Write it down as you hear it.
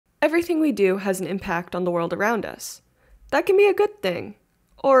Everything we do has an impact on the world around us. That can be a good thing,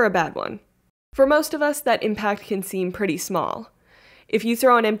 or a bad one. For most of us, that impact can seem pretty small. If you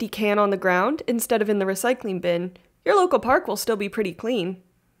throw an empty can on the ground instead of in the recycling bin, your local park will still be pretty clean.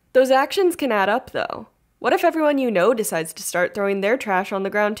 Those actions can add up, though. What if everyone you know decides to start throwing their trash on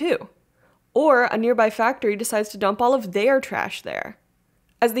the ground too? Or a nearby factory decides to dump all of their trash there?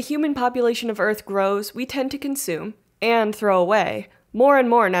 As the human population of Earth grows, we tend to consume, and throw away, more and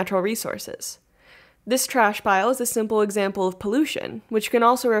more natural resources. This trash pile is a simple example of pollution, which can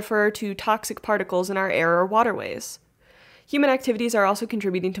also refer to toxic particles in our air or waterways. Human activities are also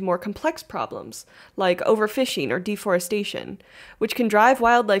contributing to more complex problems, like overfishing or deforestation, which can drive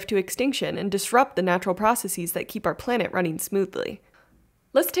wildlife to extinction and disrupt the natural processes that keep our planet running smoothly.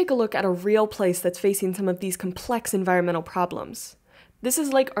 Let's take a look at a real place that's facing some of these complex environmental problems. This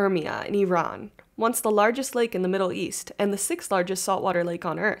is Lake Urmia in Iran, once the largest lake in the Middle East and the 6th largest saltwater lake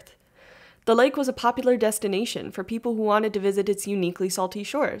on Earth. The lake was a popular destination for people who wanted to visit its uniquely salty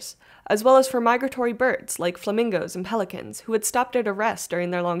shores, as well as for migratory birds like flamingos and pelicans who had stopped there to rest during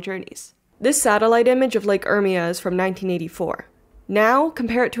their long journeys. This satellite image of Lake Urmia is from 1984. Now,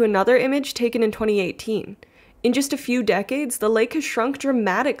 compare it to another image taken in 2018. In just a few decades, the lake has shrunk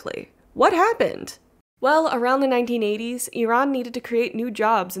dramatically. What happened? Well, around the 1980s, Iran needed to create new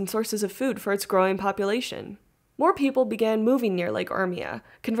jobs and sources of food for its growing population. More people began moving near Lake Urmia,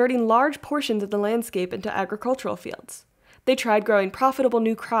 converting large portions of the landscape into agricultural fields. They tried growing profitable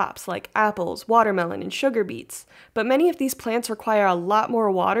new crops like apples, watermelon, and sugar beets, but many of these plants require a lot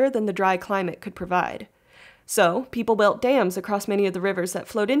more water than the dry climate could provide. So, people built dams across many of the rivers that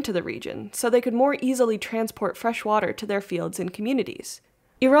flowed into the region, so they could more easily transport fresh water to their fields and communities.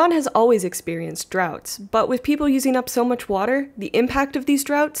 Iran has always experienced droughts, but with people using up so much water, the impact of these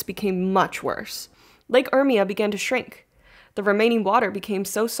droughts became much worse. Lake Urmia began to shrink. The remaining water became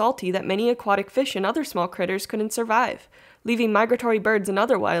so salty that many aquatic fish and other small critters couldn't survive, leaving migratory birds and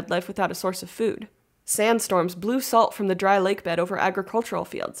other wildlife without a source of food. Sandstorms blew salt from the dry lakebed over agricultural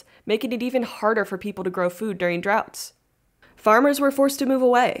fields, making it even harder for people to grow food during droughts. Farmers were forced to move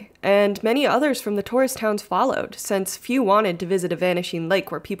away, and many others from the tourist towns followed, since few wanted to visit a vanishing lake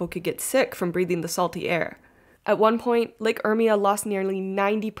where people could get sick from breathing the salty air. At one point, Lake Urmia lost nearly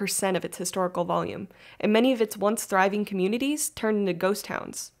 90% of its historical volume, and many of its once thriving communities turned into ghost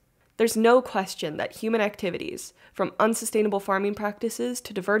towns. There's no question that human activities, from unsustainable farming practices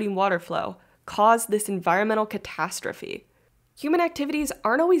to diverting water flow, caused this environmental catastrophe. Human activities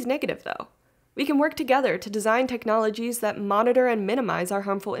aren't always negative, though. We can work together to design technologies that monitor and minimize our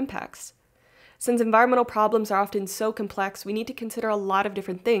harmful impacts. Since environmental problems are often so complex, we need to consider a lot of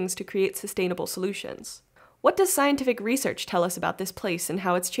different things to create sustainable solutions. What does scientific research tell us about this place and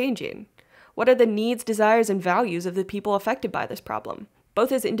how it's changing? What are the needs, desires, and values of the people affected by this problem,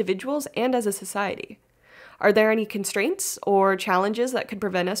 both as individuals and as a society? Are there any constraints or challenges that could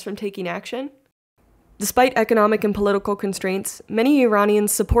prevent us from taking action? Despite economic and political constraints, many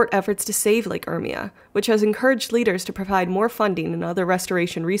Iranians support efforts to save Lake Urmia, which has encouraged leaders to provide more funding and other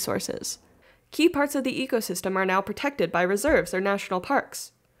restoration resources. Key parts of the ecosystem are now protected by reserves or national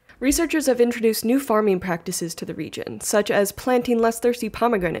parks. Researchers have introduced new farming practices to the region, such as planting less thirsty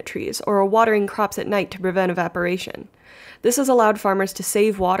pomegranate trees or watering crops at night to prevent evaporation. This has allowed farmers to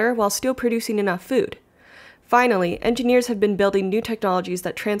save water while still producing enough food. Finally, engineers have been building new technologies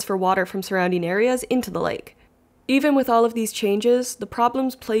that transfer water from surrounding areas into the lake. Even with all of these changes, the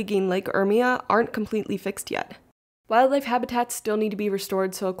problems plaguing Lake Urmia aren't completely fixed yet. Wildlife habitats still need to be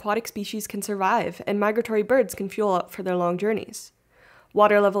restored so aquatic species can survive and migratory birds can fuel up for their long journeys.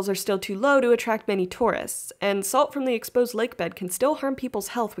 Water levels are still too low to attract many tourists, and salt from the exposed lakebed can still harm people's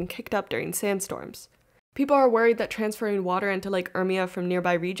health when kicked up during sandstorms. People are worried that transferring water into Lake Urmia from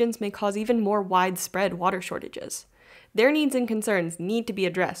nearby regions may cause even more widespread water shortages. Their needs and concerns need to be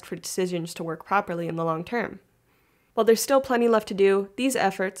addressed for decisions to work properly in the long term. While there's still plenty left to do, these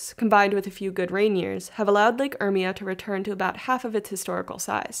efforts, combined with a few good rain years, have allowed Lake Urmia to return to about half of its historical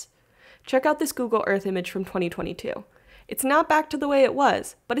size. Check out this Google Earth image from 2022. It's not back to the way it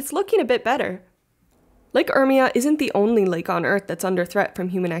was, but it's looking a bit better. Lake Urmia isn't the only lake on Earth that's under threat from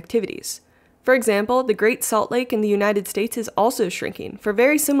human activities. For example, the Great Salt Lake in the United States is also shrinking for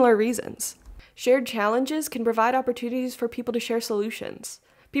very similar reasons. Shared challenges can provide opportunities for people to share solutions.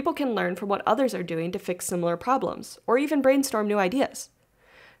 People can learn from what others are doing to fix similar problems, or even brainstorm new ideas.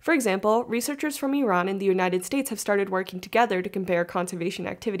 For example, researchers from Iran and the United States have started working together to compare conservation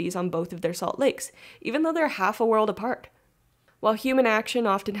activities on both of their salt lakes, even though they're half a world apart. While human action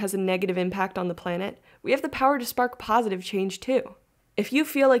often has a negative impact on the planet, we have the power to spark positive change too. If you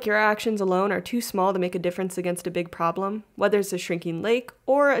feel like your actions alone are too small to make a difference against a big problem, whether it's a shrinking lake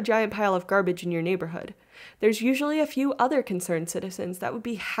or a giant pile of garbage in your neighborhood, there's usually a few other concerned citizens that would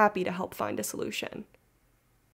be happy to help find a solution.